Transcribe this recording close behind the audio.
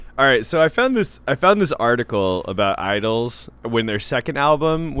All right, so I found this article about Idols when their second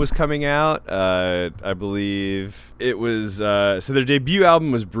album was coming out. I believe it was so their debut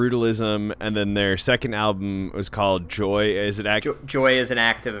album was Brutalism, and then their second album was called Joy as an Act. Joy is an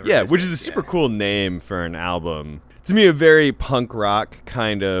Act of Yeah, which is a super cool name for an album. To me, a very punk rock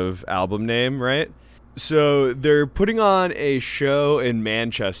kind of album name, right? So they're putting on a show in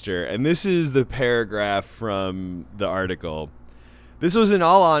Manchester, and this is the paragraph from the article. This was, in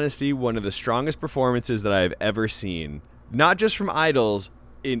all honesty, one of the strongest performances that I've ever seen. Not just from Idols,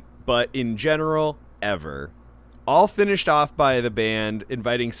 but in general, ever. All finished off by the band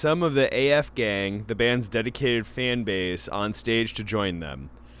inviting some of the AF Gang, the band's dedicated fan base, on stage to join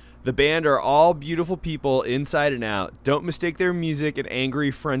them. The band are all beautiful people inside and out. Don't mistake their music and angry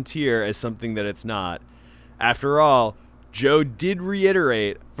frontier as something that it's not. After all, Joe did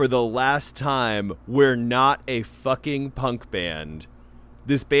reiterate for the last time, we're not a fucking punk band.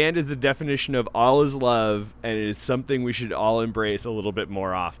 This band is the definition of all is love, and it is something we should all embrace a little bit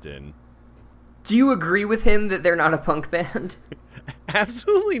more often. Do you agree with him that they're not a punk band?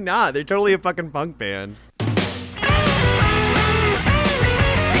 Absolutely not. They're totally a fucking punk band.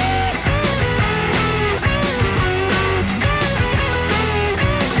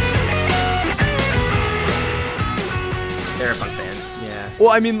 They're a punk band, yeah.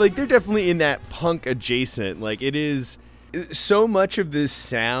 Well, I mean, like, they're definitely in that punk adjacent. Like, it is so much of this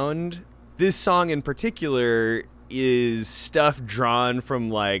sound, this song in particular, is stuff drawn from,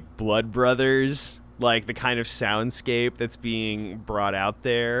 like, Blood Brothers, like the kind of soundscape that's being brought out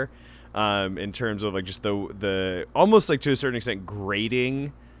there, in terms of, like, just the almost, like, to a certain extent,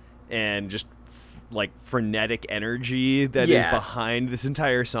 grating and just like frenetic energy that is behind this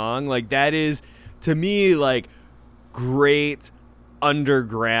entire song. Like, that is, to me, like, great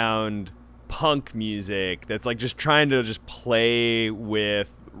underground punk music that's like just trying to just play with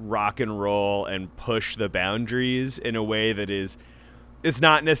rock and roll and push the boundaries in a way that is, it's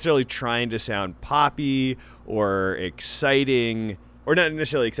not necessarily trying to sound poppy or exciting, or not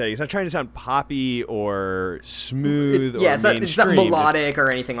necessarily exciting. It's not trying to sound poppy or smooth. Yeah, or it's not melodic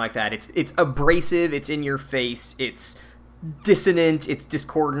or anything like that. It's abrasive. It's in your face. It's dissonant. It's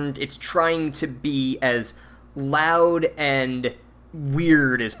discordant. It's trying to be as loud and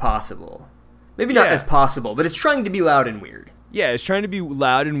weird as possible. Maybe not as possible, but it's trying to be loud and weird. Yeah, it's trying to be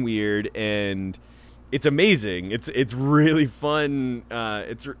loud and weird, and it's amazing. It's really fun.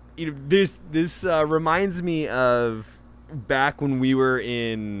 This reminds me of back when we were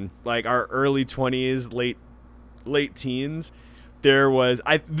in like our early 20s, late teens. There was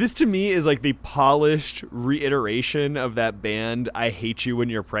this to me is like the polished reiteration of that band I Hate You When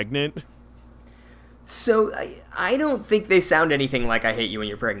You're Pregnant. So I don't think they sound anything like I Hate You When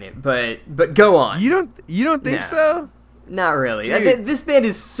You're Pregnant, but go on. You don't think so? Not really. This band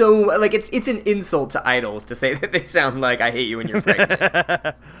is so like it's an insult to Idols to say that they sound like I Hate You When You're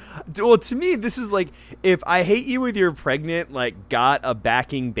Pregnant. Well, to me, this is like if I Hate You When You're Pregnant like got a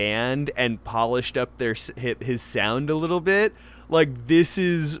backing band and polished up his sound a little bit. Like, this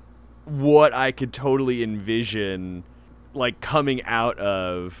is what I could totally envision like coming out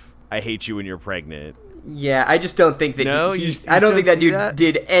of I Hate You When You're Pregnant. Yeah, I just don't think that I don't think that dude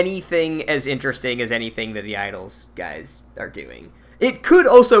did anything as interesting as anything that the Idols guys are doing. It could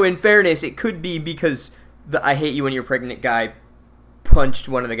also, in fairness, it could be because the I Hate You When You're Pregnant guy punched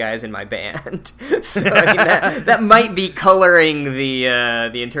one of the guys in my band. So I mean, that might be coloring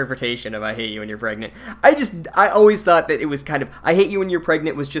the interpretation of I Hate You When You're Pregnant. I always thought that it was kind of I Hate You When You're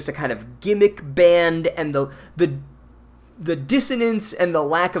Pregnant was just a kind of gimmick band, and the dissonance and the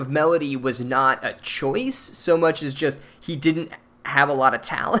lack of melody was not a choice so much as just he didn't have a lot of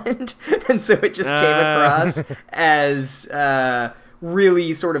talent, and so it just came across as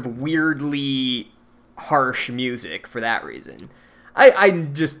really sort of weirdly harsh music for that reason. I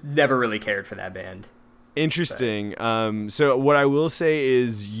just never really cared for that band. Interesting. So what I will say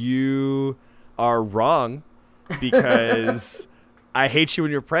is you are wrong, because I Hate You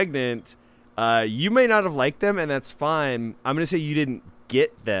When You're Pregnant, you may not have liked them, and that's fine. I'm going to say you didn't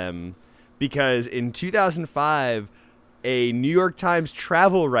get them, because in 2005, a New York Times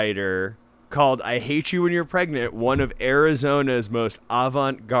travel writer called I Hate You When You're Pregnant one of Arizona's most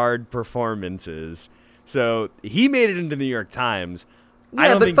avant-garde performances. So he made it into the New York Times. Yeah, I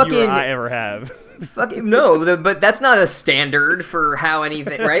don't think you or I ever have. Fucking no, but that's not a standard for how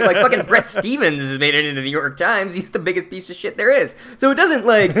anything, right? Like fucking Brett Stevens has made it into the New York Times. He's the biggest piece of shit there is. So it doesn't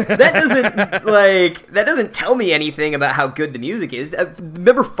that doesn't tell me anything about how good the music is.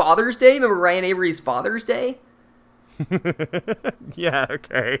 Remember Father's Day? Remember Ryan Avery's Father's Day? Yeah,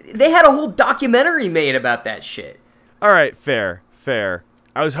 okay. They had a whole documentary made about that shit. All right, fair.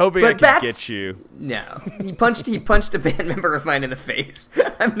 I was hoping I could get you. No, he punched a band member of mine in the face.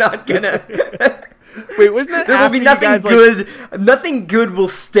 I'm not gonna. Wait, wasn't that there will be nothing good? Nothing good will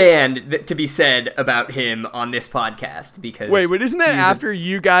stand to be said about him on this podcast because. Wait, but isn't that after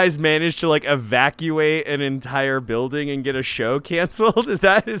you guys managed to like evacuate an entire building and get a show canceled? Isn't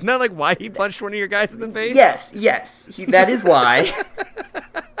that like why he punched one of your guys in the face? Yes, that is why.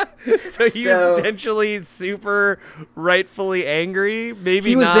 So he was potentially super rightfully angry. Maybe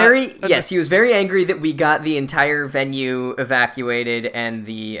he was not. He was very angry that we got the entire venue evacuated and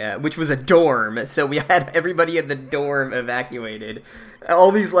which was a dorm. So we had everybody in the dorm evacuated.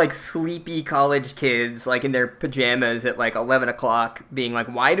 All these like sleepy college kids, like in their pajamas at like 11 o'clock, being like,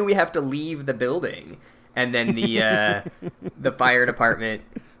 "Why do we have to leave the building?" And then the fire department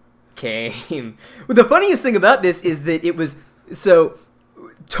came. Well, the funniest thing about this is that it was so.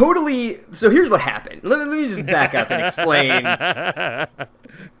 So here's what happened. Let me just back up and explain.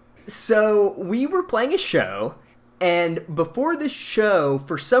 So we were playing a show, and before this show,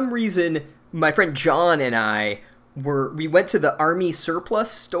 for some reason, my friend John and I we went to the Army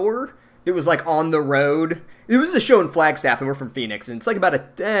surplus store that was like on the road. It was a show in Flagstaff, and we're from Phoenix, and it's like about a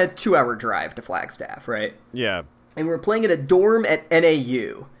 2-hour drive to Flagstaff, right? Yeah. And we were playing at a dorm at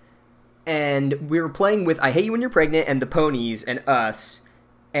NAU, and we were playing with I Hate You When You're Pregnant and the Ponies and us.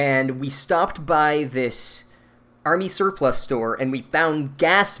 And we stopped by this Army surplus store, and we found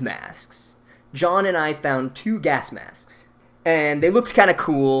gas masks. John and I found 2 gas masks. And they looked kind of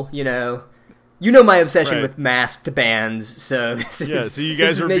cool, you know. You know my obsession with masked bands, so this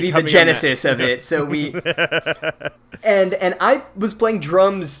is maybe the genesis of it. So we... and I was playing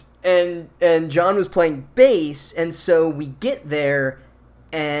drums, and John was playing bass, and so we get there,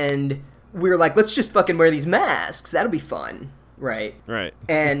 and we were like, let's just fucking wear these masks. That'll be fun. Right.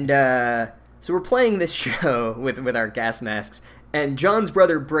 And so we're playing this show with our gas masks, and John's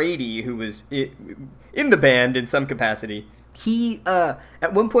brother Brady, who was in the band in some capacity, he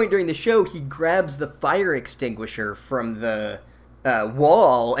at one point during the show he grabs the fire extinguisher from the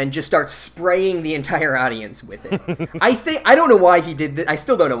wall and just starts spraying the entire audience with it. I don't know why he did that. I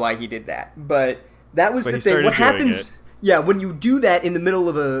still don't know why he did that, but that was the thing. What happens? Yeah, when you do that in the middle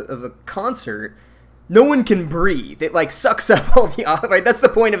of a concert. No one can breathe. It, like, sucks up all the... Right? That's the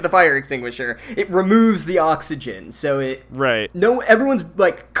point of the fire extinguisher. It removes the oxygen, so it... Right. Everyone's,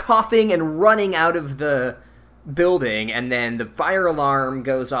 like, coughing and running out of the building, and then the fire alarm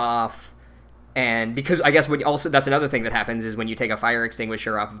goes off, and because, I guess, that's another thing that happens, is when you take a fire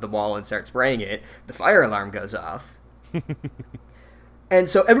extinguisher off of the wall and start spraying it, the fire alarm goes off. And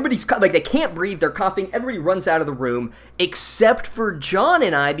so everybody's, like, they can't breathe, they're coughing, everybody runs out of the room, except for John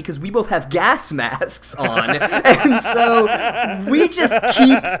and I, because we both have gas masks on. And so we just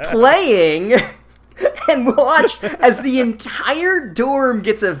keep playing and watch as the entire dorm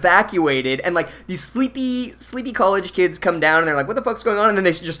gets evacuated, and, like, these sleepy college kids come down, and they're like, what the fuck's going on? And then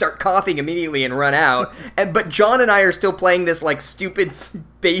they just start coughing immediately and run out. But John and I are still playing this, like, stupid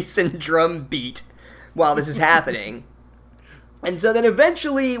bass and drum beat while this is happening. And so then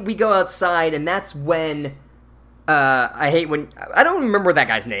eventually we go outside, and that's when I don't remember what that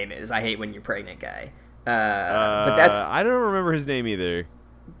guy's name is. I Hate When You're Pregnant guy. But that's I don't remember his name either.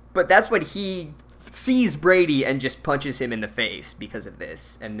 But that's when he sees Brady and just punches him in the face because of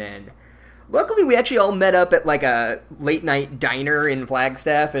this. And then luckily we actually all met up at like a late night diner in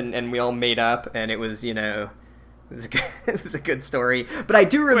Flagstaff, and we all made up, and it was, you know, it was a good story. But I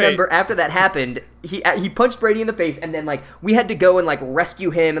do remember after that happened, he punched Brady in the face, and then, like, we had to go and, like,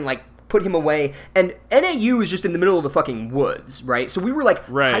 rescue him and, like, put him away. And NAU was just in the middle of the fucking woods, right? So we were, like,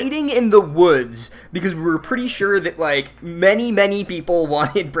 hiding in the woods because we were pretty sure that, like, many, many people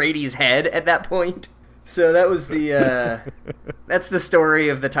wanted Brady's head at that point. So that was the, that's the story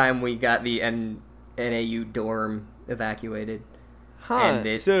of the time we got the NAU dorm evacuated. And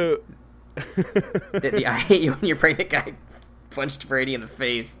the I Hate You When You're Pregnant guy punched Brady in the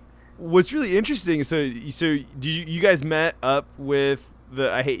face. What's really interesting, so you guys met up with the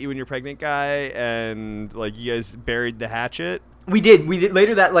I Hate You When You're Pregnant guy, and, like, you guys buried the hatchet? We did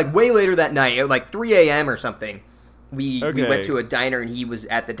later that, like, way later that night, at like 3 a.m. or something. We went to a diner, and he was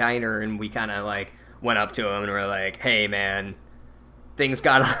at the diner, and we kind of, like, went up to him and were like, hey, man, things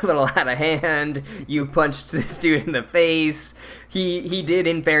got a little out of hand. You punched this dude in the face. He did,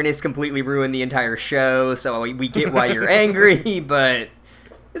 in fairness, completely ruin the entire show, so we get why you're angry, but...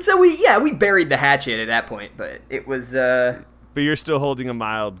 So we buried the hatchet at that point, but it was... But you're still holding a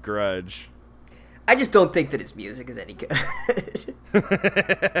mild grudge. I just don't think that his music is any good.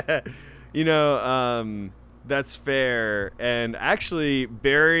 You know, That's fair. And actually,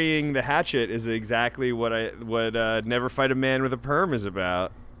 burying the hatchet is exactly what Never Fight a Man with a Perm is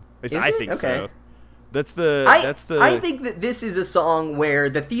about. At least I think so. I think that this is a song where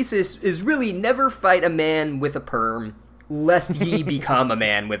the thesis is really never fight a man with a perm, lest ye become a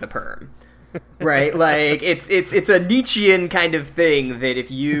man with a perm. Right? Like it's a Nietzschean kind of thing that if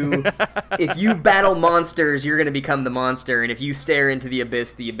you battle monsters, you're going to become the monster, and if you stare into the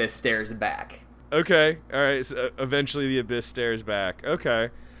abyss stares back. Okay. All right. So eventually the abyss stares back.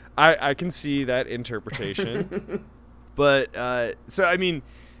 Okay. I can see that interpretation. But so I mean,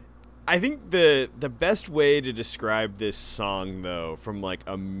 I think the best way to describe this song, though, from like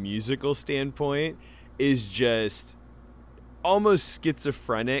a musical standpoint, is just almost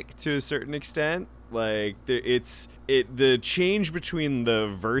schizophrenic to a certain extent. Like the change between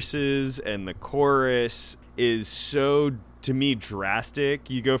the verses and the chorus is so, to me, drastic.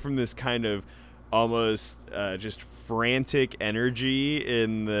 You go from this kind of almost just frantic energy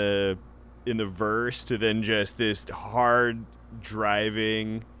in the verse to then just this hard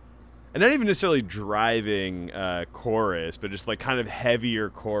driving. And not even necessarily driving chorus, but just like kind of heavier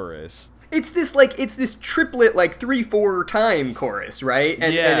chorus. It's this triplet, like 3-4 time chorus, right?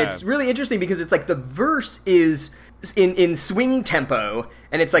 And it's really interesting because it's like the verse is in swing tempo,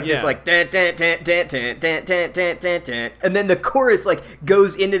 and it's like this like and then the chorus like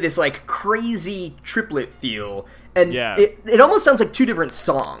goes into this like crazy triplet feel, and it almost sounds like two different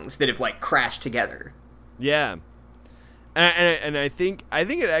songs that have like crashed together. Yeah. And I think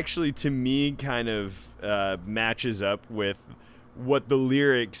it actually, to me, kind of matches up with what the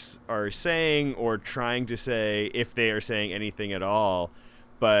lyrics are saying or trying to say, if they are saying anything at all.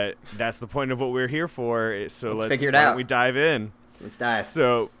 But that's the point of what we're here for. So let's figure it out. Why don't we dive in? Let's dive.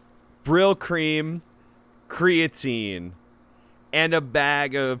 So, Brylcreem, creatine, and a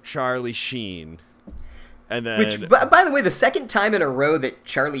bag of Charlie Sheen. And then, which, by the way, the second time in a row that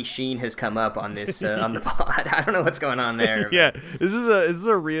Charlie Sheen has come up on this on the pod. I don't know what's going on there. Yeah, this is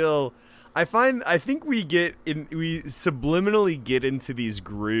a real. I think we subliminally get into these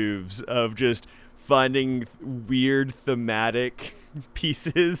grooves of just finding weird thematic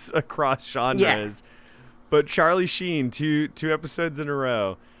pieces across genres. Yeah. But Charlie Sheen, two episodes in a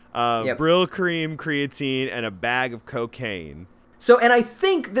row. Brylcreem, creatine, and a bag of cocaine. So, and I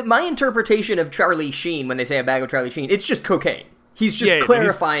think that my interpretation of Charlie Sheen, when they say a bag of Charlie Sheen, it's just cocaine. He's just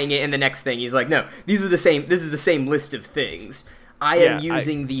clarifying it in the next thing. He's like, no, this is the same list of things. I am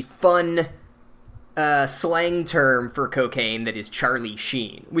using the fun slang term for cocaine that is Charlie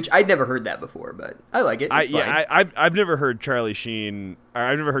Sheen, which I'd never heard that before, but I like it. It's fine. I've never heard Charlie Sheen, or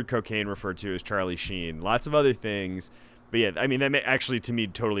I've never heard cocaine referred to as Charlie Sheen. Lots of other things. But yeah, I mean, that actually, to me,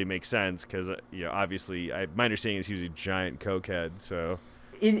 totally makes sense because, obviously, my understanding is he was a giant cokehead, so.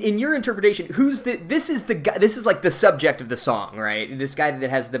 In your interpretation, this is the guy, this is like the subject of the song, right? This guy that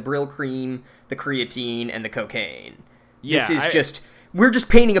has the Brylcreem, the creatine, and the cocaine. Yeah. We're just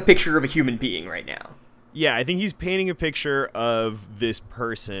painting a picture of a human being right now. Yeah, I think he's painting a picture of this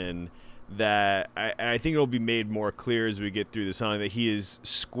person that I think it'll be made more clear as we get through the song that he is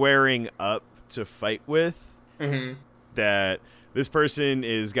squaring up to fight with. Mm-hmm. That this person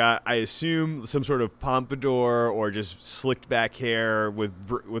is got, I assume, some sort of pompadour or just slicked back hair with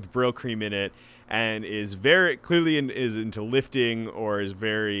Brylcreem in it, and is very clearly is into lifting or is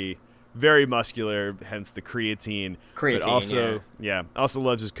very, very muscular. Hence the creatine. But also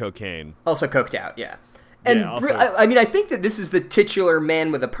loves his cocaine. Also coked out, yeah. And I think that this is the titular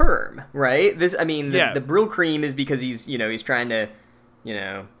man with a perm, right? The Brylcreem is because he's trying to,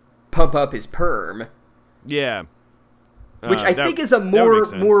 pump up his perm. Yeah. Which I think is a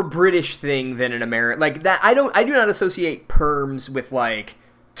more British thing than an American. Like that, I do not associate perms with like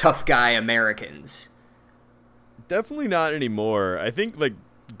tough guy Americans. Definitely not anymore. I think like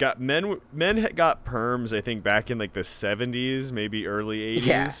men got perms. I think back in like the 70s, maybe early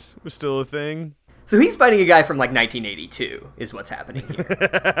 80s was still a thing. So he's fighting a guy from like 1982 is what's happening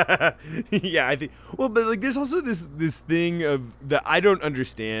here. Yeah, I think. Well, but like there's also this thing of that I don't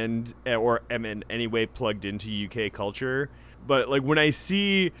understand or am in any way plugged into UK culture. But like when I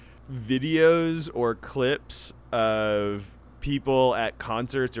see videos or clips of people at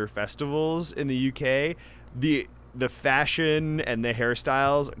concerts or festivals in the UK, the fashion and the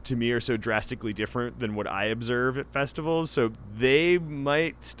hairstyles to me are so drastically different than what I observe at festivals. So they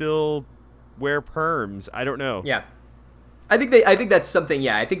might still wear perms. I don't know. Yeah. I think that's something,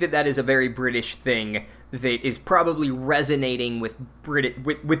 I think that is a very British thing that is probably resonating with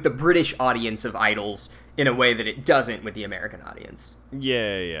with the British audience of Idols in a way that it doesn't with the American audience.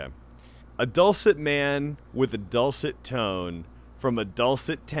 Yeah. A dulcet man with a dulcet tone from a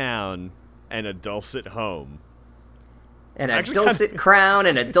dulcet town and a dulcet home. And a dulcet crown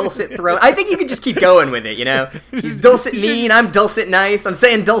and a dulcet throne. I think you could just keep going with it, you know? He's dulcet mean, I'm dulcet nice. I'm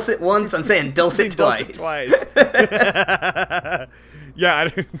saying dulcet once, I'm saying dulcet twice. Yeah,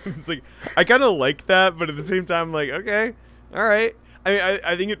 it's like, I kind of like that, but at the same time, I'm like, okay, all right. I mean,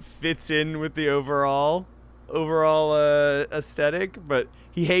 I think it fits in with the overall aesthetic, but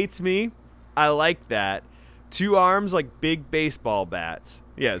he hates me. I like that. 2 arms like big baseball bats.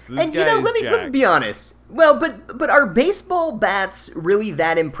 Yes, this and guy you know, is let me be honest. Well, but are baseball bats really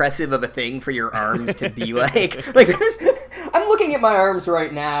that impressive of a thing for your arms to be like? Like this, I'm looking at my arms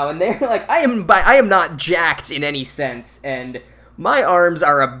right now, and they're like, I am not jacked in any sense, and my arms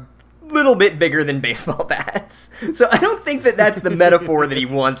are a little bit bigger than baseball bats. So I don't think that that's the metaphor that he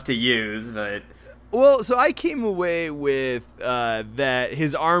wants to use, but. Well, so I came away with that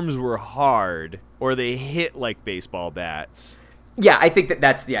his arms were hard, or they hit like baseball bats. Yeah, I think that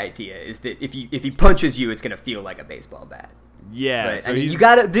that's the idea, is that if he punches you, it's going to feel like a baseball bat. Yeah. But, so I mean, you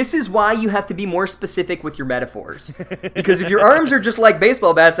gotta. This is why you have to be more specific with your metaphors. Because if your arms are just like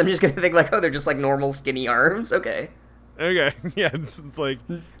baseball bats, I'm just going to think like, oh, they're just like normal skinny arms. Okay. Yeah, it's like...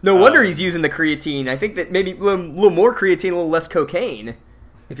 No wonder he's using the creatine. I think that maybe a little more creatine, a little less cocaine.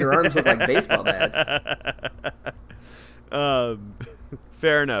 If your arms look like baseball bats.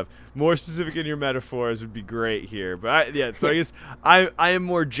 Fair enough. More specific in your metaphors would be great here. But I guess I am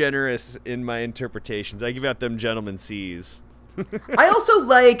more generous in my interpretations. I give out them gentlemen C's. I also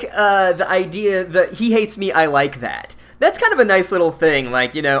like the idea that he hates me, I like that. That's kind of a nice little thing.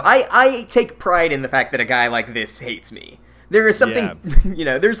 Like, you know, I take pride in the fact that a guy like this hates me. There is something,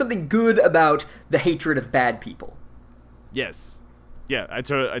 there's something good about the hatred of bad people. Yes. Yeah, I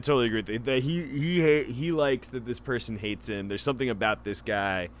totally agree with that. He likes that this person hates him. There's something about this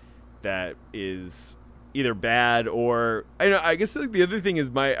guy that is either bad or I guess like the other thing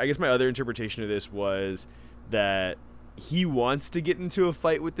is my other interpretation of this was that he wants to get into a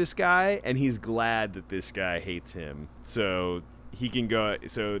fight with this guy and he's glad that this guy hates him. So he can go.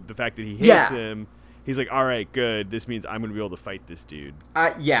 So the fact that he hates him, he's like, all right, good. This means I'm going to be able to fight this dude.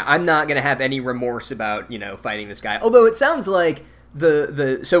 I'm not going to have any remorse about fighting this guy. Although it sounds like.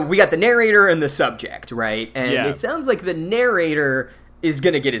 So we got the narrator and the subject, right? And it sounds like the narrator is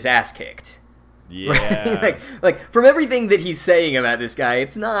gonna get his ass kicked. Yeah. Right? like from everything that he's saying about this guy,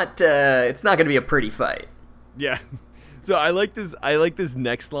 it's not gonna be a pretty fight. Yeah. So I like this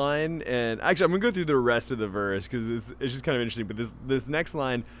next line, and actually I'm gonna go through the rest of the verse because it's just kind of interesting. But this next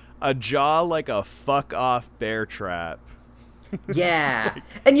line, a jaw like a fuck off bear trap. Yeah.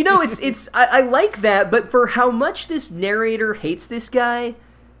 And it's I like that, but for how much this narrator hates this guy,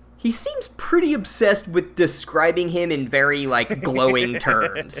 he seems pretty obsessed with describing him in very like glowing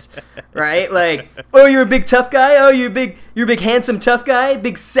terms. Right? Like, oh, you're a big tough guy? Oh, you're a big handsome tough guy?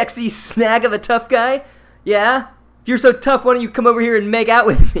 Big sexy snag of a tough guy? Yeah? If you're so tough, why don't you come over here and make out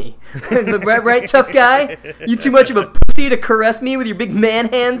with me? right, tough guy? You too much of a pussy to caress me with your big man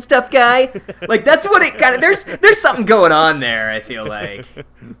hands, tough guy? Like, that's what it kind of... There's something going on there, I feel like.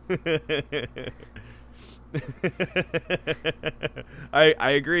 I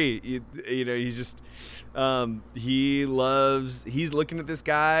agree. He's just... he's looking at this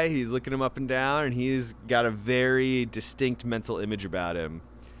guy, he's looking him up and down, and he's got a very distinct mental image about him.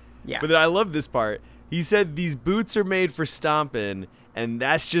 Yeah. But then I love this part. He said these boots are made for stomping, and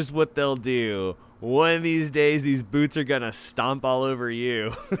that's just what they'll do. One of these days, these boots are going to stomp all over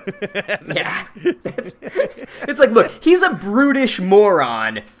you. Yeah. It's like, look, he's a brutish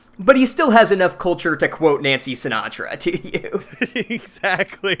moron, but he still has enough culture to quote Nancy Sinatra to you.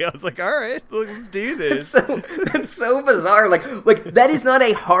 Exactly. I was like, all right, let's do this. That's so bizarre. Like that is not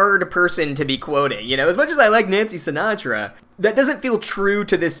a hard person to be quoting. As much as I like Nancy Sinatra, that doesn't feel true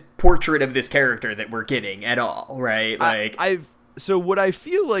to this portrait of this character that we're getting at all, right? Like So what I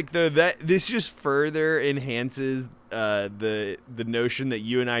feel like though, that this just further enhances the notion that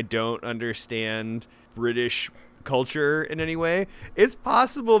you and I don't understand British culture in any way. It's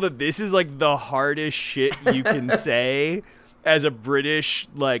possible that this is like the hardest shit you can say as a British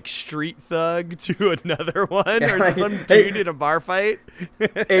like street thug to another one, or like, some dude in a bar fight.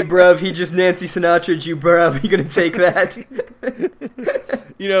 Hey bruv, he just Nancy Sinatra'd you, bruv. You gonna take that?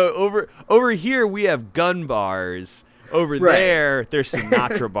 Over here we have gun bars. Over there, there's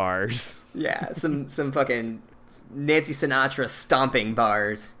Sinatra bars. Yeah, some fucking Nancy Sinatra stomping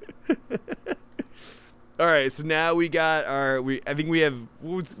bars. All right, so now we got I think we have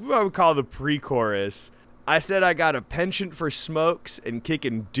what I would call the pre-chorus. I said I got a penchant for smokes and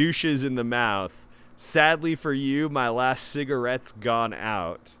kicking douches in the mouth. Sadly for you, my last cigarette's gone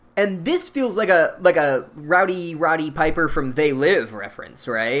out. And this feels like a Rowdy Roddy Piper from They Live reference,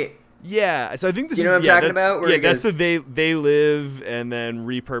 right? Yeah, so I think this you know what I'm talking about? Yeah, that's the They Live, and then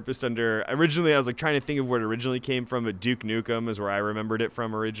repurposed under. Originally, I was like trying to think of where it originally came from, but Duke Nukem is where I remembered it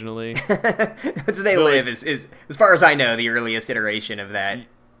from originally. It's They Live is, as far as I know, the earliest iteration of that.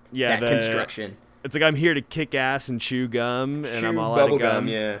 Yeah, that construction. It's like I'm here to kick ass and chew gum, and I'm all out of gum.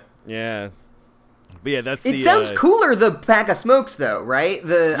 Yeah. But yeah, that's it sounds cooler, the pack of smokes, though, right?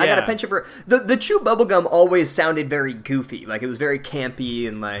 I got a penchant for the chew bubblegum always sounded very goofy, like it was very campy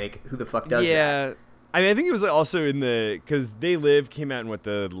and like who the fuck does that? Yeah, I mean, I think it was also because They Live came out in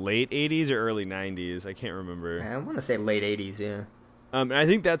the late '80s or early '90s. I can't remember. I want to say late '80s, yeah. And I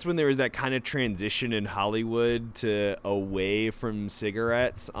think that's when there was that kind of transition in Hollywood to away from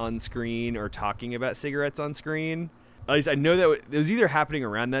cigarettes on screen or talking about cigarettes on screen. At least I know that it was either happening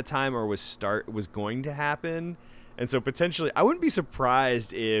around that time or was going to happen. And so potentially, I wouldn't be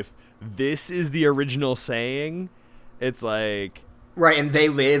surprised if this is the original saying. It's like... Right, and They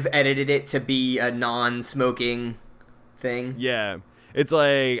Live edited it to be a non-smoking thing. Yeah. It's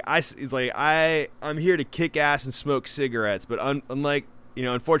like I'm here to kick ass and smoke cigarettes, but unlike,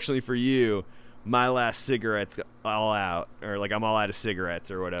 unfortunately for you, my last cigarette's all out, or like I'm all out of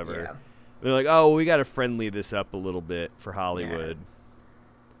cigarettes or whatever. Yeah. They're like, oh, well, we got to friendly this up a little bit for Hollywood.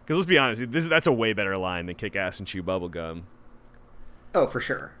 Because let's be honest, that's a way better line than kick ass and chew bubblegum. Oh, for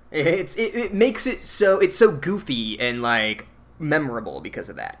sure. It makes it so it's so goofy and like memorable because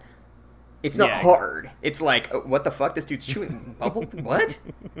of that. It's not hard. It's like, oh, what the fuck? This dude's chewing bubble? What?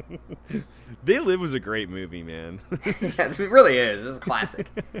 They Live was a great movie, man. Yes, it really is. This is classic.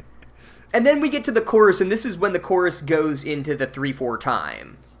 And then we get to the chorus, and this is when the chorus goes into the 3/4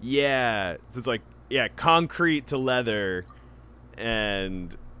 time. Yeah. So it's like, concrete to leather,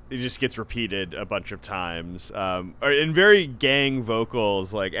 and it just gets repeated a bunch of times. In very gang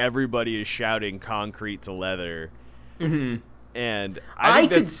vocals, like everybody is shouting concrete to leather. Mm-hmm. And I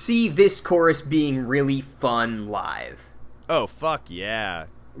could see this chorus being really fun live. Oh, fuck yeah.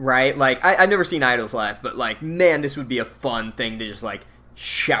 Right? Like, I've never seen Idols live, but, like, man, this would be a fun thing to just, like,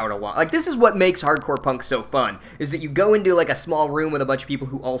 shout along. Like, this is what makes hardcore punk so fun, is that you go into, like, a small room with a bunch of people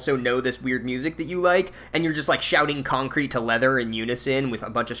who also know this weird music that you like, and you're just, like, shouting concrete to leather in unison with a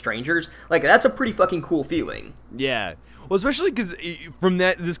bunch of strangers. Like, that's a pretty fucking cool feeling. Yeah. Well, especially because from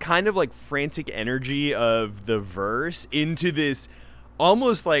this kind of like frantic energy of the verse into this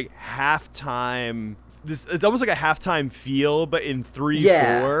almost like halftime, it's almost like a halftime feel, but in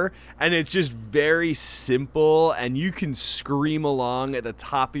 3/4, and it's just very simple, and you can scream along at the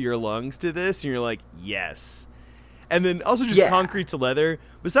top of your lungs to this, and you're like, yes. And then also just concrete to leather,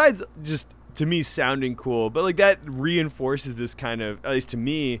 besides just to me sounding cool, but like that reinforces this kind of, at least to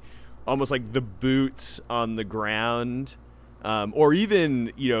me, almost like the boots on the ground, or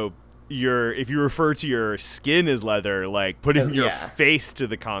even, if you refer to your skin as leather, like putting your face to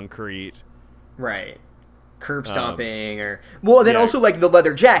the concrete. Right. Curb stomping also like the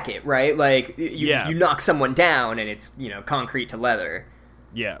leather jacket, right? Like you knock someone down and it's, concrete to leather.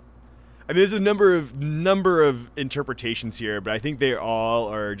 Yeah. I mean, there's a number of interpretations here, but I think they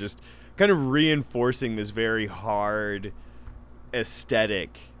all are just kind of reinforcing this very hard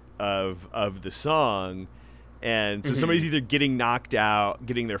aesthetic of the song. And so somebody's either getting knocked out,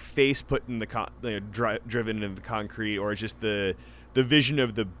 getting their face put in the driven into the concrete, or it's just the vision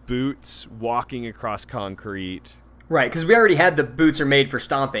of the boots walking across concrete. Right, because we already had the boots are made for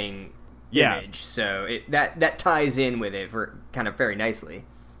stomping image, so that ties in with it for kind of very nicely.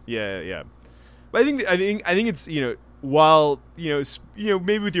 Yeah. But I think it's, while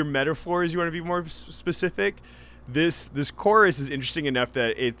maybe with your metaphors you want to be more specific. This chorus is interesting enough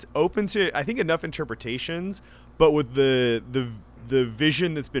that it's open to, I think, enough interpretations, but with the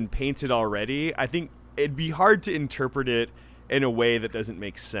vision that's been painted already, I think it'd be hard to interpret it in a way that doesn't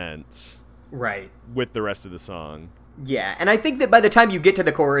make sense. Right. With the rest of the song. Yeah, and I think that by the time you get to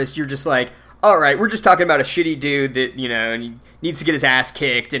the chorus, you're just like, all right, we're just talking about a shitty dude that, and he needs to get his ass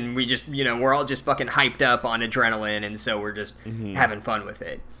kicked, and we just, we're all just fucking hyped up on adrenaline, and so we're just having fun with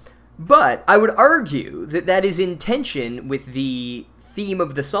it. But I would argue that is in tension with the theme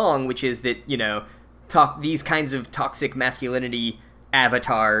of the song, which is that, these kinds of toxic masculinity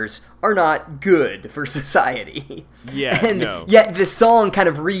avatars are not good for society. Yeah, and yet this song kind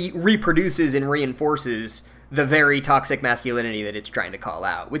of reproduces and reinforces the very toxic masculinity that it's trying to call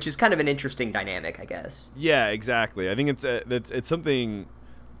out, which is kind of an interesting dynamic, I guess. Yeah, exactly. I think it's something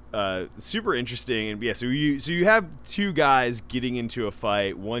super interesting. And so you have two guys getting into a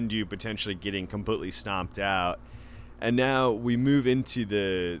fight, one dude potentially getting completely stomped out, and now we move into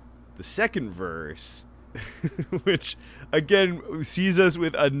the second verse which again sees us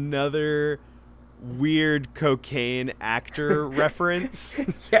with another weird cocaine actor reference.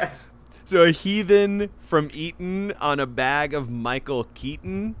 Yes. So a heathen from Eton on a bag of Michael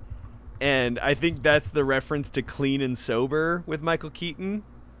Keaton. And I think that's the reference to Clean and Sober with Michael Keaton,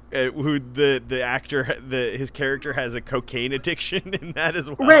 who the actor, his character has a cocaine addiction in that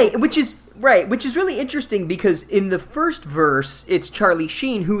as well. Right, which is really interesting because in the first verse, it's Charlie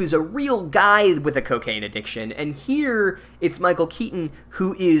Sheen, who is a real guy with a cocaine addiction. And here, it's Michael Keaton,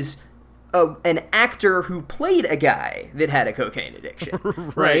 who is an actor who played a guy that had a cocaine addiction.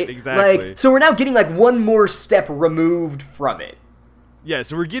 Right, exactly. Like, so we're now getting like one more step removed from it. Yeah,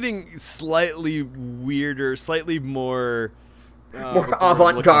 so we're getting slightly weirder, slightly more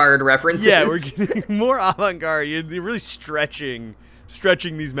avant-garde references. Yeah, we're getting more avant-garde. You're really stretching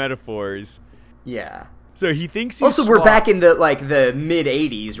these metaphors. Yeah. So he thinks he's also, we're back in the mid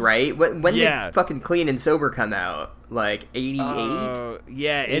 '80s, right? When did fucking Clean and Sober come out? Like 88?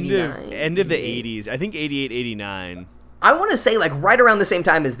 Yeah, end of the 80s. I think 88, 89. I want to say like right around the same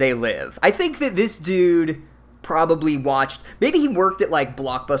time as They Live. I think that this dude probably watched, maybe he worked at like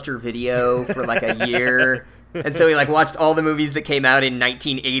Blockbuster Video for like a year, and so he like watched all the movies that came out in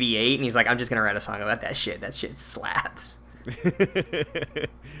 1988, and he's like, I'm just gonna write a song about that shit. That shit slaps.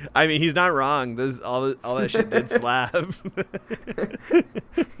 I mean, he's not wrong. All that shit did slap.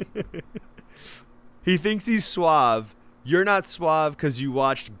 He thinks he's suave. You're not suave because you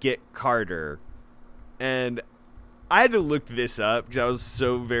watched Get Carter, and I had to look this up because I was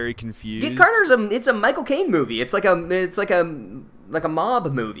so very confused. Get Carter's it's a Michael Caine movie. It's like a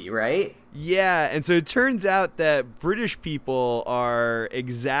mob movie, right? Yeah, and so it turns out that British people are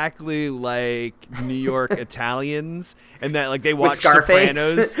exactly like New York Italians, and that like they watch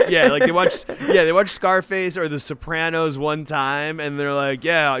Sopranos. Yeah, like they watch Scarface or The Sopranos one time, and they're like,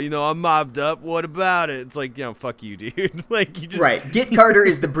 yeah, I'm mobbed up. What about it? It's like, fuck you, dude. Like you just right. Get Carter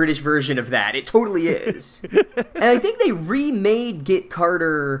is the British version of that. It totally is. And I think they remade Get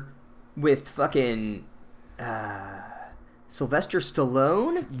Carter with fucking Sylvester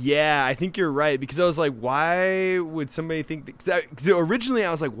Stallone? Yeah, I think you're right, because I was like, why would somebody think that? Because originally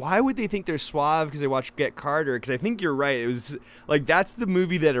I was like, why would they think they're suave because they watched Get Carter? Because I think you're right. It was like, that's the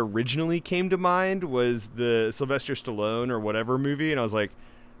movie that originally came to mind, was the Sylvester Stallone or whatever movie, and I was like,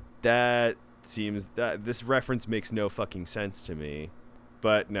 that this reference makes no fucking sense to me.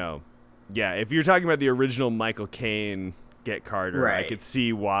 But no. Yeah, if you're talking about the original Michael Caine Get Carter, right, I could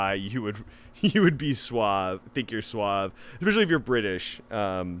see why you would be suave, think you're suave, especially if you're British.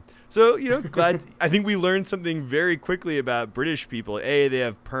 So, glad. I think we learned something very quickly about British people. A, they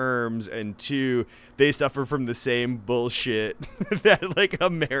have perms, and two, they suffer from the same bullshit that like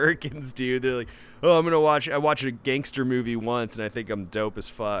Americans do. They're like, oh, I watched a gangster movie once and I think I'm dope as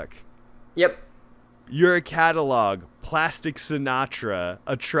fuck. Yep. You're a catalog, Plastic Sinatra,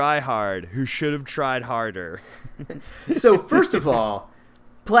 a tryhard who should have tried harder. So first of all,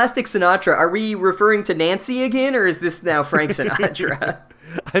 Plastic Sinatra, are we referring to Nancy again, or is this now Frank Sinatra?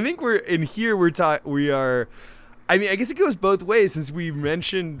 I think we are. I mean, I guess it goes both ways, since we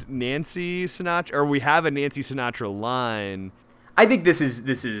mentioned Nancy Sinatra, or we have a Nancy Sinatra line. I think this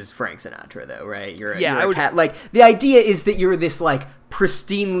is Frank Sinatra, though, right? You're a cat. Like, the idea is that you're this like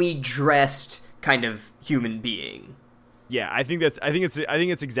pristinely dressed kind of human being. Yeah, I think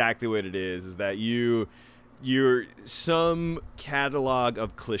it's exactly what it is that you're some catalog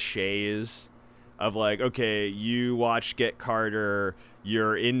of cliches of like, okay, you watch Get Carter,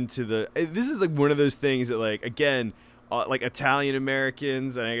 you're into this is like one of those things that, like, again, like Italian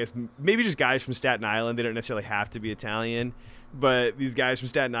Americans, and I guess maybe just guys from Staten Island, they don't necessarily have to be Italian, but these guys from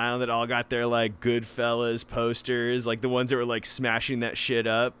Staten Island that all got their like Goodfellas posters, like the ones that were like smashing that shit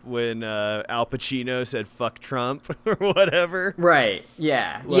up when Al Pacino said "fuck Trump" or whatever. Right.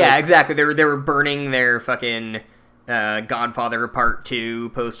 Yeah. Yeah. Exactly. They were burning their fucking Godfather Part 2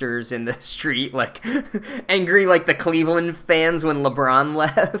 posters in the street, like angry like the Cleveland fans when LeBron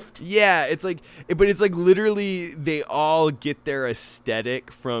left. Yeah. It's like, but it's like literally they all get their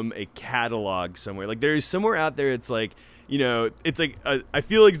aesthetic from a catalog somewhere. Like there's somewhere out there. It's like, it's like I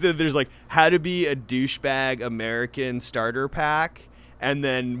feel like there's like how to be a douchebag American starter pack, and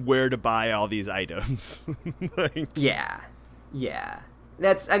then where to buy all these items. Like, yeah.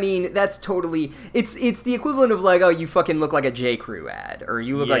 That's totally. It's the equivalent of like, oh, you fucking look like a J. Crew ad, or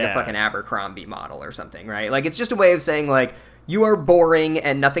you look like a fucking Abercrombie model or something, right? Like, it's just a way of saying like, you are boring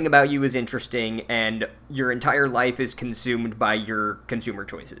and nothing about you is interesting, and your entire life is consumed by your consumer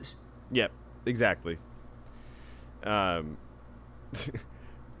choices. Yep, exactly. So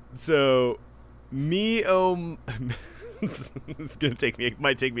it's gonna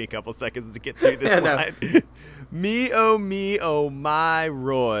might take me a couple seconds to get through this line. Me oh my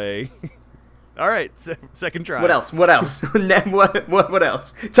Roy. All right, second try. What else? What else? What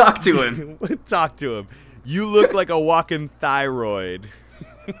else? Talk to him. Talk to him. You look like a walking thyroid.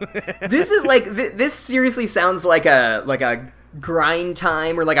 This is like this seriously sounds like a grind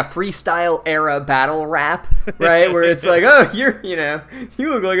time or like a freestyle era battle rap, right? Where it's like, oh, you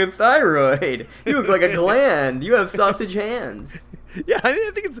look like a thyroid. You look like a gland. You have sausage hands. Yeah,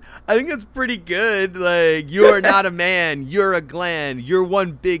 I think it's pretty good. Like, you're not a man, you're a gland. You're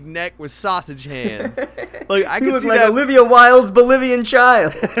one big neck with sausage hands. Like, I can see like that. Olivia Wilde's Bolivian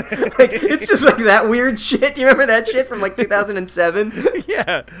child. Like, it's just like that weird shit. Do you remember that shit from like 2007?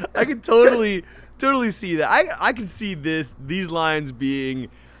 Yeah, I can totally see that. I can see these lines being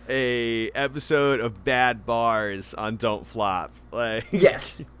a episode of Bad Bars on Don't Flop. Like,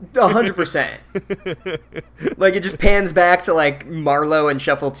 yes, 100%. Like, it just pans back to like Marlo and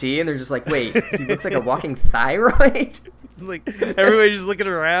Shuffle T, and they're just like, wait, he looks like a walking thyroid. Like, everybody's just looking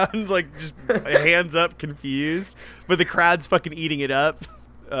around, like, just hands up, confused, but the crowd's fucking eating it up.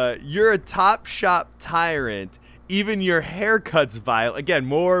 You're a top shop tyrant. Even your haircut's violent. Again,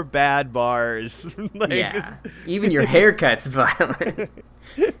 more Bad Bars. Like, yeah, even your haircut's violent.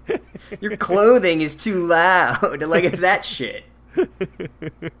 Your clothing is too loud. Like, it's that shit.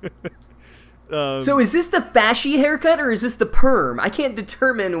 So is this the fashy haircut or is this the perm? I can't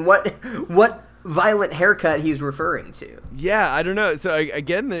determine what violent haircut he's referring to. Yeah, I don't know. So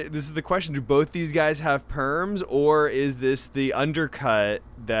again, this is the question: do both these guys have perms, or is this the undercut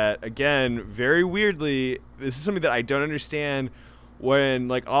that, again, very weirdly, this is something that I don't understand. When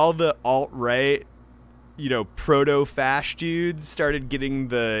like all the alt-right, proto-fash dudes started getting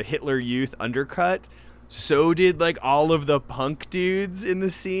the Hitler Youth undercut, so did like all of the punk dudes in the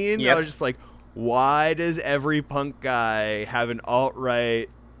scene. Yep. I was just like, why does every punk guy have an alt-right,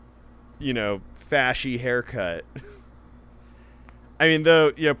 fashy haircut? I mean,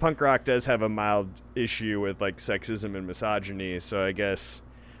 though, punk rock does have a mild issue with like sexism and misogyny, so I guess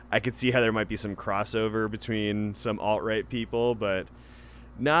I could see how there might be some crossover between some alt-right people, but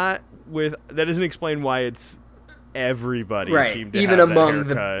not with. That doesn't explain why it's everybody. Right. Seemed to even have among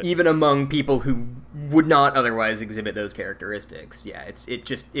that even among people who would not otherwise exhibit those characteristics. Yeah,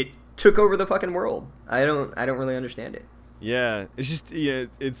 it took over the fucking world. I don't really understand it. Yeah, it's just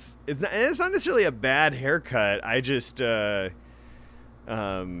it's not necessarily a bad haircut. I just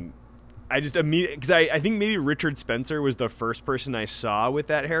immediately, because I think maybe Richard Spencer was the first person I saw with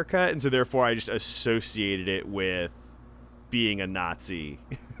that haircut, and so therefore I just associated it with being a Nazi.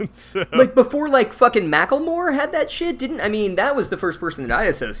 So, like, before like fucking Macklemore had that shit, that was the first person that I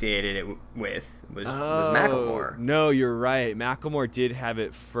associated it with was Macklemore. No, you're right. Macklemore did have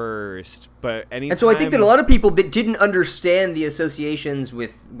it first, but and so I think that a lot of people that didn't understand the associations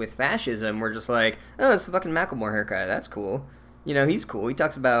with fascism were just like, oh, it's the fucking Macklemore haircut. That's cool. He's cool. He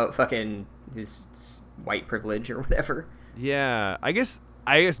talks about fucking his white privilege or whatever. Yeah, I guess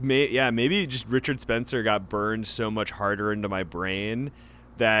maybe just Richard Spencer got burned so much harder into my brain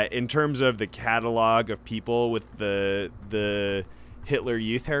that in terms of the catalog of people with the Hitler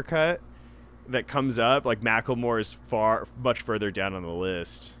Youth haircut that comes up, like, Macklemore is much further down on the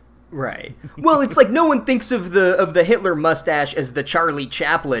list. Right. Well, it's like no one thinks of the Hitler mustache as the Charlie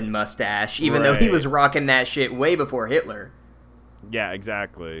Chaplin mustache, even though he was rocking that shit way before Hitler. Yeah,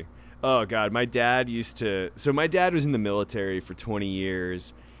 exactly. Oh, God, my dad my dad was in the military for 20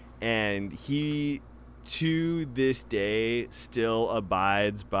 years, and he, to this day, still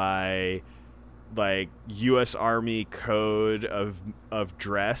abides by, like, U.S. Army code of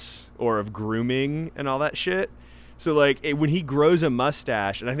dress or of grooming and all that shit. So, like, when he grows a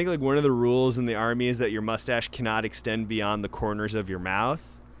mustache, and I think, like, one of the rules in the Army is that your mustache cannot extend beyond the corners of your mouth.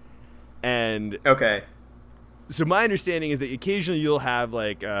 And... Okay. So my understanding is that occasionally you'll have,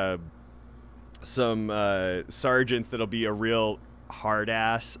 like, some sergeants that'll be a real hard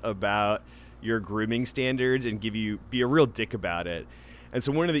ass about your grooming standards and be a real dick about it. And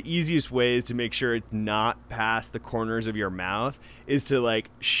so one of the easiest ways to make sure it's not past the corners of your mouth is to, like,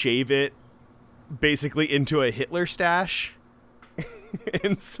 shave it basically into a Hitler stash.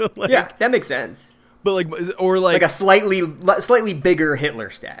 And so, like, yeah, that makes sense. But like a slightly bigger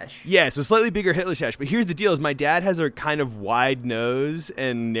Hitler stash. Yeah, so slightly bigger Hitler stash. But here's the deal: is my dad has a kind of wide nose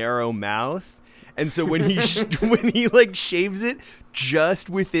and narrow mouth, and so when he like shaves it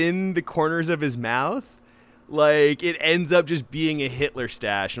just within the corners of his mouth, like, it ends up just being a Hitler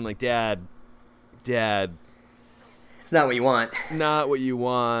stash. I'm like, Dad, it's not what you want. Not what you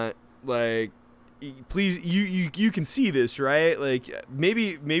want. Like, please, you can see this, right? Like,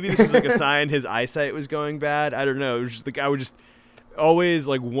 maybe this was like a sign his eyesight was going bad. I don't know. It was just like, I would just always,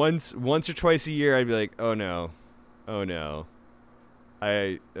 like, once or twice a year, I'd be like, oh no,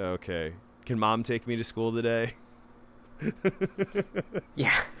 okay, can Can mom take me to school today?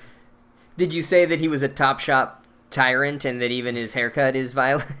 Yeah. Did you say that he was a Topshop tyrant and that even his haircut is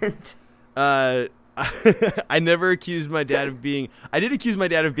violent? I never accused my dad of being... I did accuse my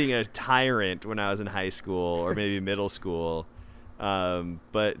dad of being a tyrant when I was in high school or maybe middle school.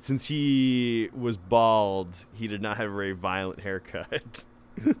 But since he was bald, he did not have a very violent haircut.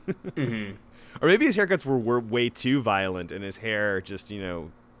 Mm-hmm. Or maybe his haircuts were way too violent and his hair just,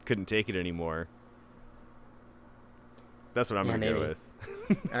 couldn't take it anymore. That's what I'm going to go with.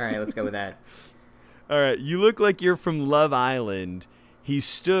 All right, let's go with that. All right, you look like you're from Love Island. He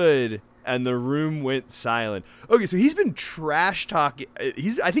stood and the room went silent. Okay, so he's been trash talking.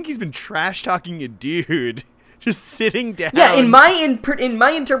 I think he's been trash talking a dude just sitting down. Yeah, in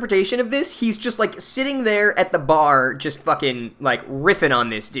my interpretation of this, he's just like sitting there at the bar, just fucking like riffing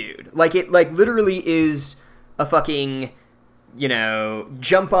on this dude. Like it, like literally is a fucking,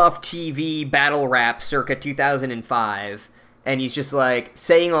 jump off TV battle rap circa 2005. And he's just, like,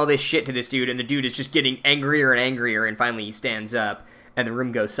 saying all this shit to this dude, and the dude is just getting angrier and angrier, and finally he stands up, and the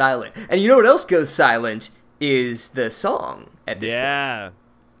room goes silent. And you know what else goes silent is the song at this point.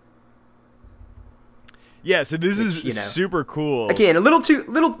 Yeah, so this is super cool. Again, a little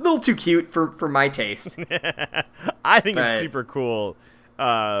too cute for my taste. I think it's super cool.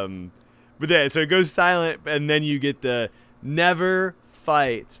 But yeah, so it goes silent, and then you get the never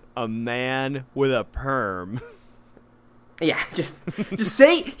fight a man with a perm. Yeah, just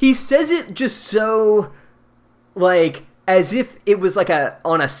say, he says it just so, like, as if it was like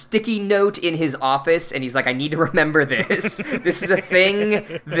on a sticky note in his office, and he's like, I need to remember this. This is a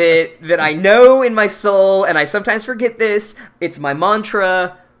thing that I know in my soul, and I sometimes forget this. It's my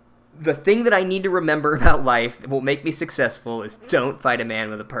mantra. The thing that I need to remember about life that will make me successful is don't fight a man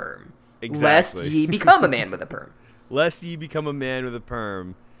with a perm. Exactly. Lest ye become a man with a perm. Lest ye become a man with a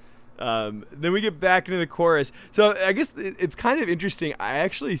perm. Then we get back into the chorus. So I guess it's kind of interesting. I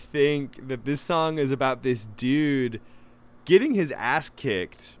actually think that this song is about this dude getting his ass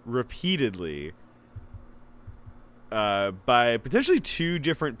kicked repeatedly by potentially two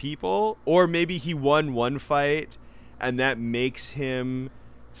different people, or maybe he won one fight and that makes him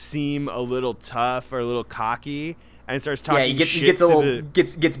seem a little tough or a little cocky. And starts talking shit. He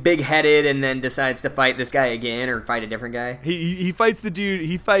gets big headed and then decides to fight this guy again or fight a different guy. He fights the dude.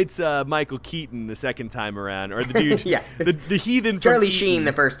 He fights Michael Keaton the second time around, or the dude. Yeah, the heathen. Charlie from Sheen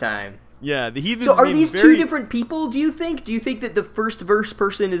the first time. Yeah, the heathen. So are these two different people? Do you think? Do you think that the first verse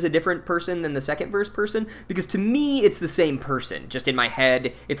person is a different person than the second verse person? Because to me, it's the same person. Just in my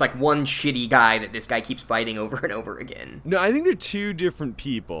head, it's like one shitty guy that this guy keeps fighting over and over again. No, I think they're two different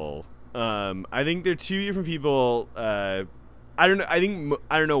people. I think they're two different people. I don't know. I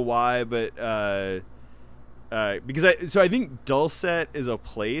don't know why, but because I think Dulcet is a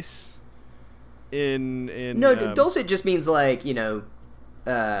place in Dulcet just means like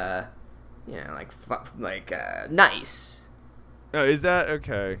nice. Oh, is that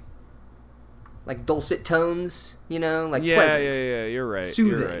okay? Like dulcet tones, like yeah, pleasant. Yeah. You're right.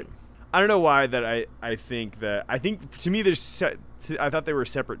 Soothing. You're right. I don't know why that I think to me I thought they were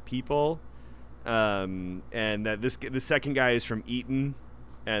separate people, and that the second guy is from Eton,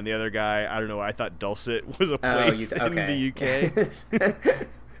 and the other guy, I don't know, I thought Dulcet was a place in the UK.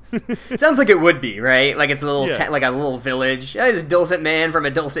 Sounds like it would be, right? Like it's a little like a little village. Oh, he's a Dulcet man from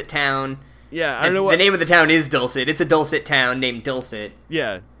a Dulcet town. Yeah, I don't know what... The name of the town is Dulcet. It's a Dulcet town named Dulcet.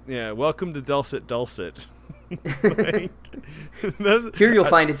 Yeah. Welcome to Dulcet. Here you'll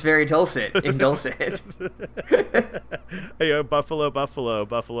find it's very dulcet in Dulcet. Hey, buffalo.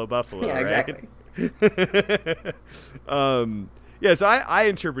 Yeah, exactly. Yeah, so I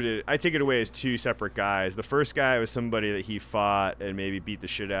interpret it. I take it away as two separate guys. The first guy was somebody that he fought and maybe beat the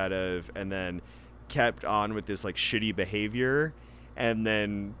shit out of, and then kept on with this like shitty behavior, and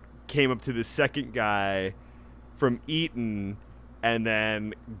then came up to the second guy from Eton, and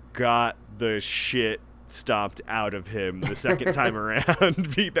then got the shit stomped out of him the second time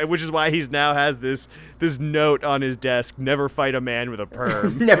around, which is why he's now has this note on his desk: never fight a man with a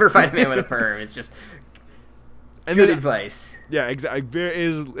perm. Never fight a man with a perm. It's just good advice. Yeah, exactly.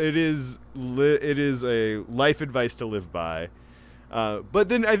 It is a life advice to live by. But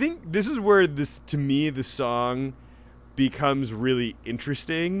then I think this is where to me the song becomes really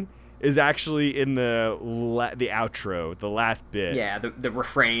interesting. Is actually in the outro, the last bit. Yeah, the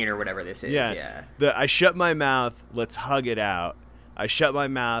refrain or whatever this is. Yeah. I shut my mouth, let's hug it out. I shut my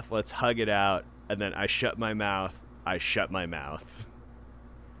mouth, let's hug it out. And then I shut my mouth, I shut my mouth.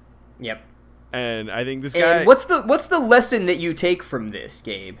 Yep. And I think this guy... And what's the lesson that you take from this,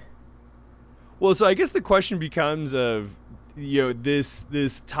 Gabe? Well, so I guess the question becomes of...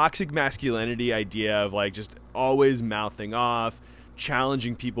 this toxic masculinity idea of like just always mouthing off,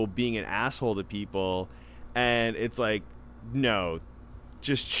 challenging people, being an asshole to people, and it's like, no,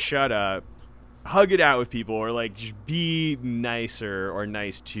 just shut up, hug it out with people, or like just be nicer or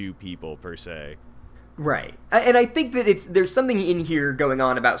nice to people per se. Right. And I think that there's something in here going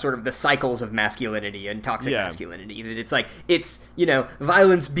on about sort of the cycles of masculinity and toxic masculinity. That it's like,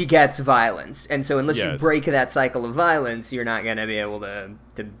 violence begets violence. And so unless you break that cycle of violence, you're not going to be able to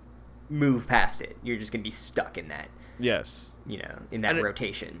move past it. You're just going to be stuck in that. Yes. In that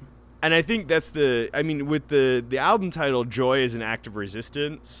rotation. And I think that's with the album title, Joy is an Act of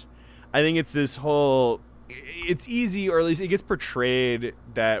Resistance, I think it's this whole, it's easy, or at least it gets portrayed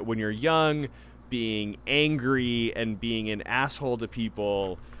that when you're young, being angry and being an asshole to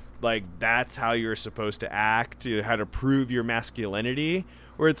people, like that's how you're supposed to act, how to prove your masculinity,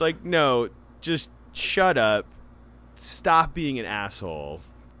 where it's like, no, just shut up, stop being an asshole,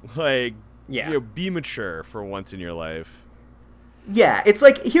 like, be mature for once in your life. Yeah, it's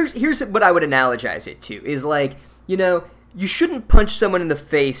like, here's what I would analogize it to, is like, you shouldn't punch someone in the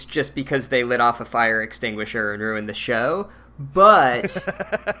face just because they lit off a fire extinguisher and ruined the show. But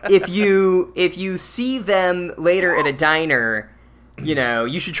if you see them later at a diner,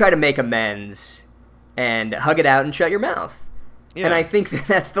 you should try to make amends and hug it out and shut your mouth. Yeah. And I think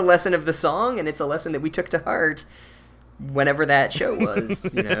that's the lesson of the song, and it's a lesson that we took to heart whenever that show was,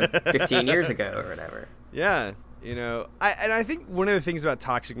 15 years ago or whatever. Yeah. I think one of the things about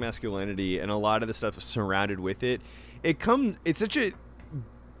toxic masculinity and a lot of the stuff surrounded with it's such a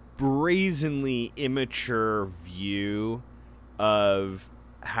brazenly immature view of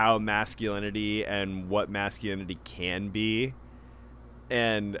how masculinity and what masculinity can be,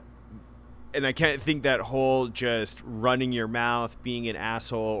 and I can't think that whole just running your mouth, being an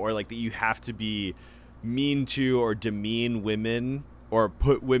asshole, or like that you have to be mean to or demean women or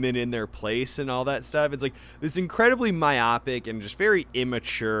put women in their place and all that stuff. It's like this incredibly myopic and just very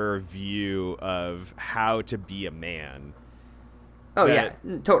immature view of how to be a man. Oh, yeah,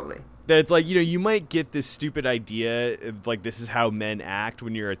 totally. That it's like, you might get this stupid idea of like, this is how men act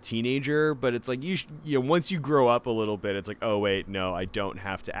when you're a teenager, but it's like, once you grow up a little bit, it's like, oh, wait, no, I don't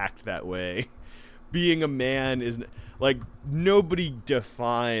have to act that way. Being a man is like, nobody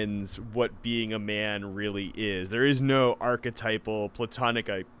defines what being a man really is. There is no archetypal platonic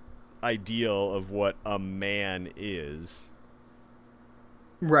ideal of what a man is.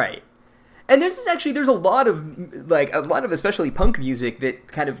 Right. And there's a lot of especially punk music that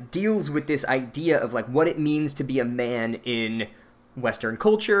kind of deals with this idea of like what it means to be a man in Western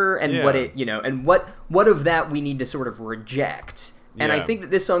culture, and what it, and what of that we need to sort of reject. And I think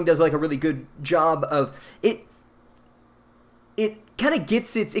that this song does like a really good job of it. It kind of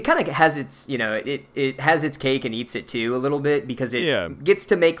gets it kind of has its, it has its cake and eats it too a little bit, because it gets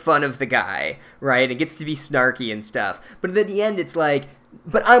to make fun of the guy, right? It gets to be snarky and stuff. But at the end, it's like,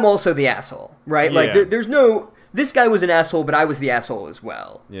 but I'm also the asshole, right? Yeah. Like there's no, this guy was an asshole, but I was the asshole as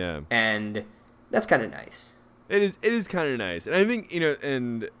well. Yeah. And that's kind of nice. It is kind of nice. And I think,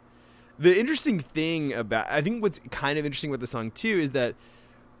 and the interesting thing I think what's kind of interesting with the song too is that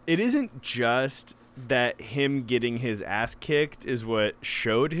it isn't just that him getting his ass kicked is what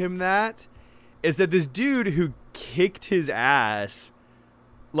showed him that. It's that this dude who kicked his ass,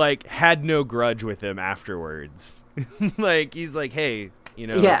 like, had no grudge with him afterwards. Like, he's like, hey,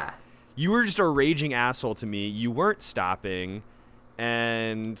 you were just a raging asshole to me. You weren't stopping.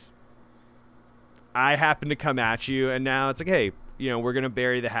 And I happened to come at you. And now it's like, hey, we're going to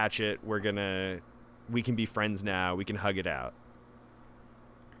bury the hatchet. We can be friends now. We can hug it out.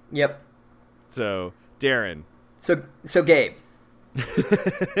 Yep. So, Darren. So Gabe.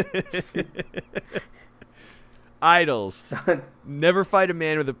 Idols. Never fight a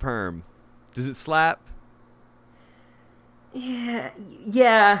man with a perm. Does it slap? Yeah.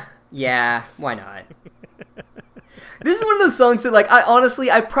 Why not? This is one of those songs that, like,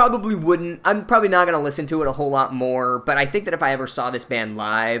 I probably wouldn't. I'm probably not going to listen to it a whole lot more, but I think that if I ever saw this band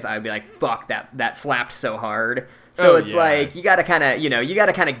live, I would be like, fuck, that slapped so hard. So like, you got to kind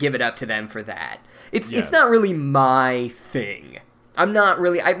of give it up to them for that. It's not really my thing. I'm not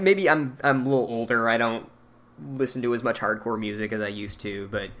really, maybe I'm a little older. I don't listen to as much hardcore music as I used to,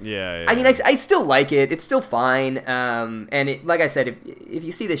 but I mean, I still like it. It's still fine. And it, like I said, if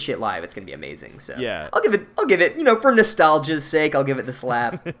you see this shit live, it's going to be amazing. So I'll give it, for nostalgia's sake, I'll give it the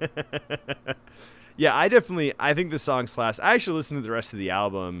slap. Yeah, I think the song slaps. I actually listened to the rest of the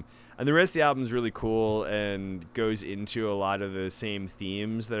album, and the rest of the album is really cool and goes into a lot of the same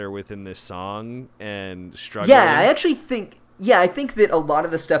themes that are within this song and struggling. Yeah, I actually think Yeah, I think that a lot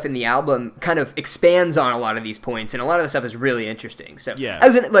of the stuff in the album kind of expands on a lot of these points, and a lot of the stuff is really interesting. So,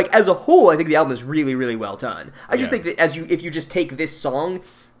 as a whole, I think the album is really, really well done. I just think that if you just take this song,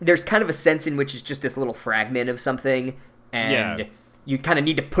 there's kind of a sense in which it's just this little fragment of something, and you kind of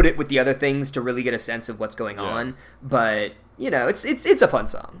need to put it with the other things to really get a sense of what's going on. But it's a fun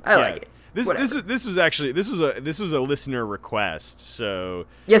song. I like it. This was a listener request, so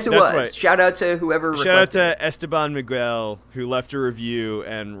yes, it was. Shout out to whoever. Shout out to Esteban Miguel, who left a review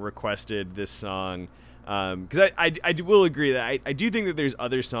and requested this song. Because I will agree that I do think that there's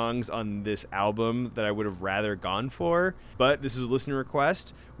other songs on this album that I would have rather gone for, but this is a listener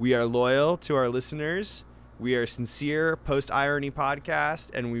request. We are loyal to our listeners. We are sincere post-irony podcast,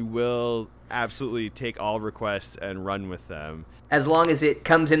 and we will absolutely take all requests and run with them. As long as it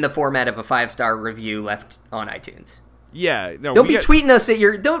comes in the format of a 5-star review left on iTunes. Yeah, no. Don't tweet us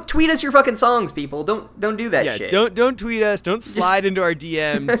your fucking songs, people. Don't do that shit. Don't tweet us. Don't slide into our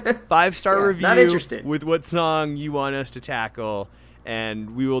DMs. 5-star review. Not interested. With what song you want us to tackle,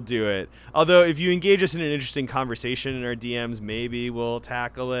 and we will do it. Although if you engage us in an interesting conversation in our DMs, maybe we'll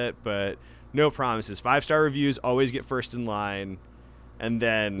tackle it, but no promises. 5-star reviews always get first in line, and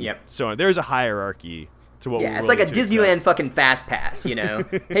then so on. There's a hierarchy to what we're it's like a Disneyland fucking fast pass,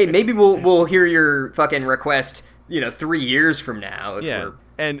 Hey, maybe we'll hear your fucking request, 3 years from now.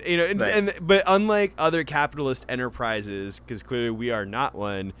 But unlike other capitalist enterprises, because clearly we are not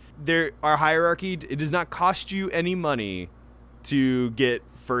one, our hierarchy, it does not cost you any money to get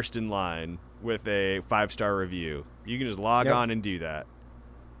first in line with a 5-star review. You can just log on and do that.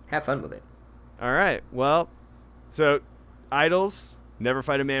 Have fun with it. All right. Well, so Idols, Never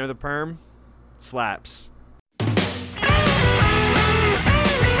Fight a Man with a Perm, slaps.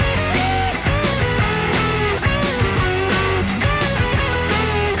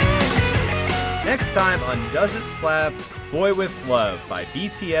 Next time on Does It Slap? Boy with Love by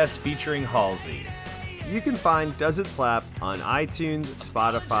BTS featuring Halsey. You can find Does It Slap on iTunes,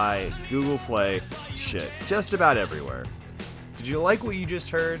 Spotify, Google Play, just about everywhere. Did you like what you just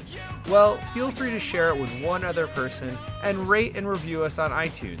heard? Well, feel free to share it with one other person and rate and review us on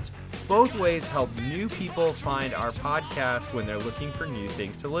iTunes. Both ways help new people find our podcast when they're looking for new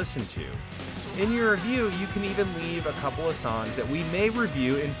things to listen to. In your review, you can even leave a couple of songs that we may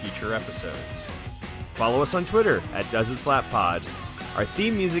review in future episodes. Follow us on Twitter at Does It Slap Pod. Our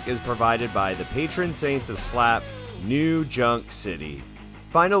theme music is provided by the patron saints of Slap, New Junk City.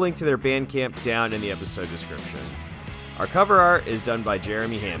 Find a link to their Bandcamp down in the episode description. Our cover art is done by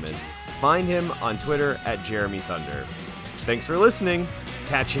Jeremy Hammond. Find him on Twitter at Jeremy Thunder. Thanks for listening.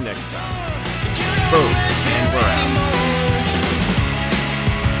 Catch you next time. Boom.